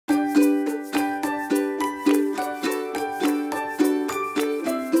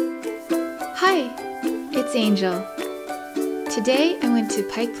it's Angel. Today I went to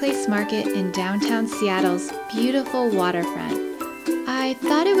Pike Place Market in downtown Seattle's beautiful waterfront. I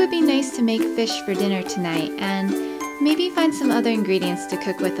thought it would be nice to make fish for dinner tonight and maybe find some other ingredients to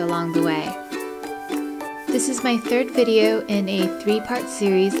cook with along the way. This is my third video in a 3-part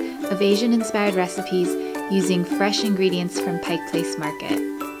series of Asian-inspired recipes using fresh ingredients from Pike Place Market.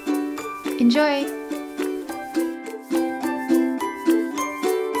 Enjoy!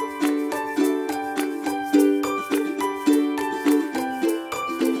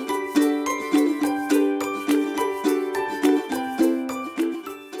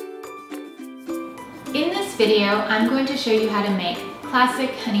 In this video, I'm going to show you how to make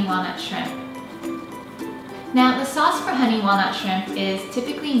classic honey walnut shrimp. Now, the sauce for honey walnut shrimp is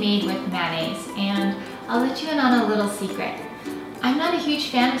typically made with mayonnaise, and I'll let you in on a little secret. I'm not a huge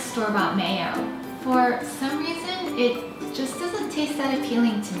fan of store-bought mayo. For some reason, it just doesn't taste that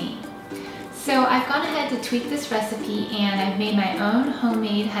appealing to me. So I've gone ahead to tweak this recipe, and I've made my own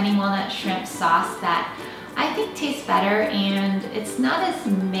homemade honey walnut shrimp sauce that I think tastes better, and it's not as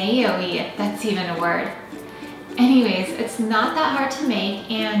mayo-y, if that's even a word. Anyways, it's not that hard to make,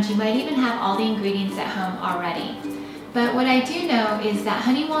 and you might even have all the ingredients at home already. But what I do know is that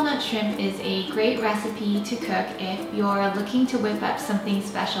honey walnut shrimp is a great recipe to cook if you're looking to whip up something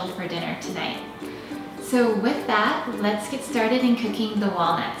special for dinner tonight. So with that, let's get started in cooking the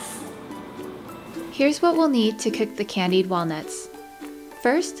walnuts. Here's what we'll need to cook the candied walnuts.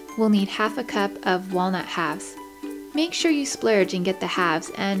 First, we'll need half a cup of walnut halves. Make sure you splurge and get the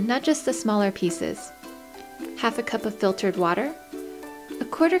halves and not just the smaller pieces. Half a cup of filtered water, a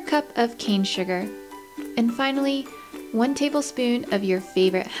 1/4 cup of cane sugar, and finally, 1 tablespoon of your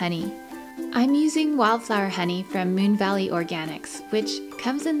favorite honey. I'm using wildflower honey from Moon Valley Organics, which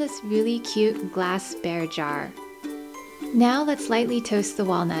comes in this really cute glass bear jar. Now let's lightly toast the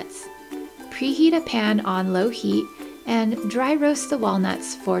walnuts. Preheat a pan on low heat and dry roast the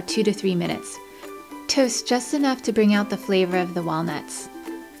walnuts for 2 to 3 minutes. Toast just enough to bring out the flavor of the walnuts.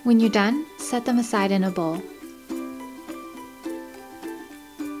 When you're done, set them aside in a bowl.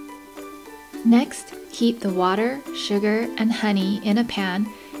 Next, heat the water, sugar, and honey in a pan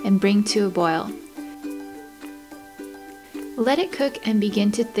and bring to a boil. Let it cook and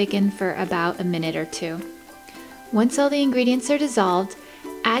begin to thicken for about a minute or 2. Once all the ingredients are dissolved,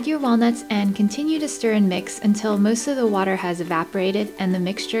 add your walnuts and continue to stir and mix until most of the water has evaporated and the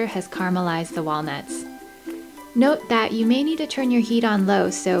mixture has caramelized the walnuts. Note that you may need to turn your heat on low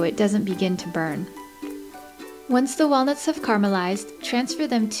so it doesn't begin to burn. Once the walnuts have caramelized, transfer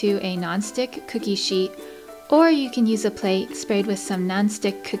them to a non-stick cookie sheet, or you can use a plate sprayed with some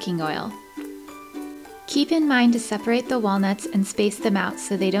non-stick cooking oil. Keep in mind to separate the walnuts and space them out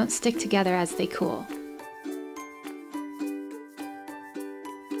so they don't stick together as they cool.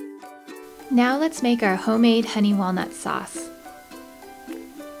 Now let's make our homemade honey walnut sauce.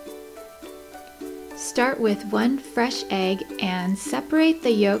 Start with 1 fresh egg and separate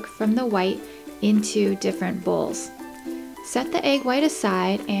the yolk from the white into different bowls. Set the egg white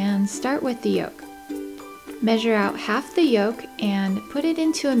aside and start with the yolk. Measure out half the yolk and put it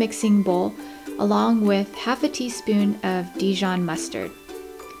into a mixing bowl along with half a teaspoon of Dijon mustard.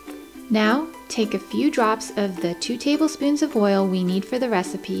 Now take a few drops of the 2 tablespoons of oil we need for the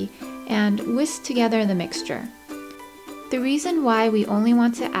recipe and whisk together the mixture. The reason why we only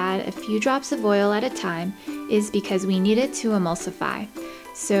want to add a few drops of oil at a time is because we need it to emulsify,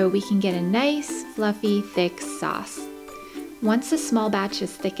 so we can get a nice, fluffy, thick sauce. Once a small batch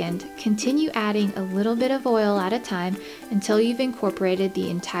is thickened, continue adding a little bit of oil at a time until you've incorporated the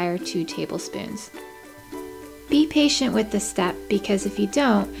entire 2 tablespoons. Be patient with this step because if you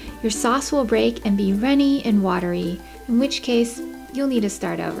don't, your sauce will break and be runny and watery, in which case you'll need to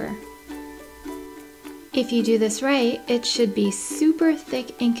start over. If you do this right, it should be super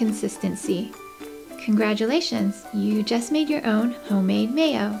thick in consistency. Congratulations, you just made your own homemade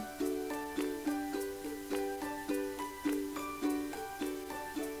mayo.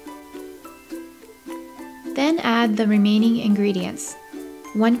 Then add the remaining ingredients.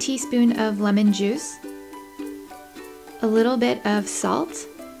 1 teaspoon of lemon juice, a little bit of salt,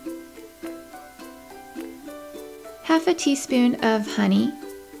 half a teaspoon of honey,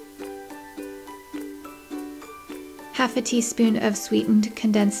 half a teaspoon of sweetened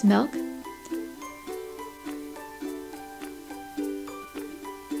condensed milk,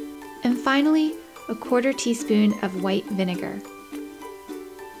 and finally, a 1/4 teaspoon of white vinegar.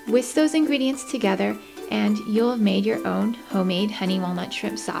 Whisk those ingredients together and you'll have made your own homemade honey walnut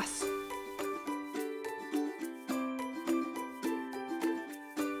shrimp sauce.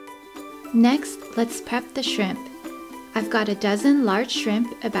 Next, let's prep the shrimp. I've got a dozen large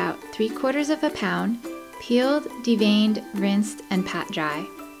shrimp, about 3/4 of a pound, peeled, deveined, rinsed, and pat dry.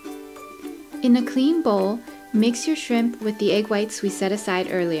 In a clean bowl, mix your shrimp with the egg whites we set aside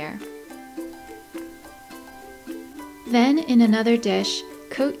earlier. Then, in another dish,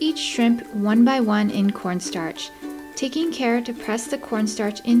 coat each shrimp one by one in cornstarch, taking care to press the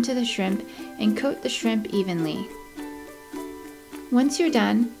cornstarch into the shrimp and coat the shrimp evenly. Once you're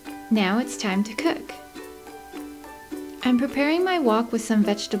done, now it's time to cook. I'm preparing my wok with some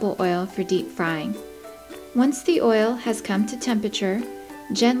vegetable oil for deep frying. Once the oil has come to temperature,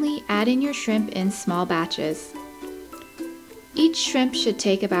 gently add in your shrimp in small batches. Each shrimp should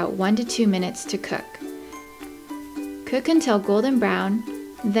take about 1 to 2 minutes to cook. Cook until golden brown,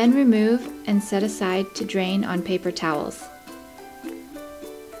 then remove and set aside to drain on paper towels.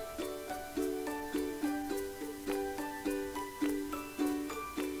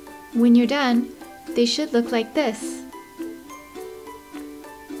 When you're done, they should look like this.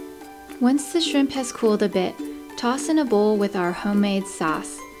 Once the shrimp has cooled a bit, toss in a bowl with our homemade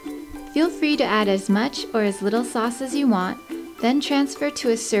sauce. Feel free to add as much or as little sauce as you want, then transfer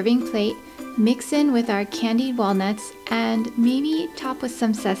to a serving plate, mix in with our candied walnuts, and maybe top with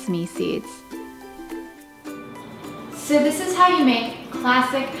some sesame seeds. So this is how you make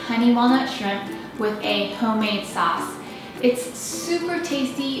classic honey walnut shrimp with a homemade sauce. It's super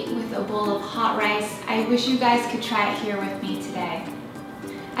tasty with a bowl of hot rice. I wish you guys could try it here with me today.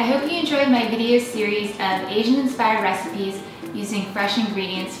 I hope you enjoyed my video series of Asian-inspired recipes using fresh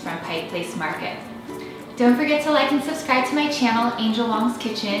ingredients from Pike Place Market. Don't forget to like and subscribe to my channel, Angel Wong's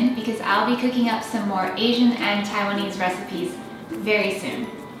Kitchen, because I'll be cooking up some more Asian and Taiwanese recipes very soon.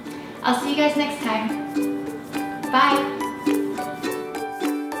 I'll see you guys next time. Bye!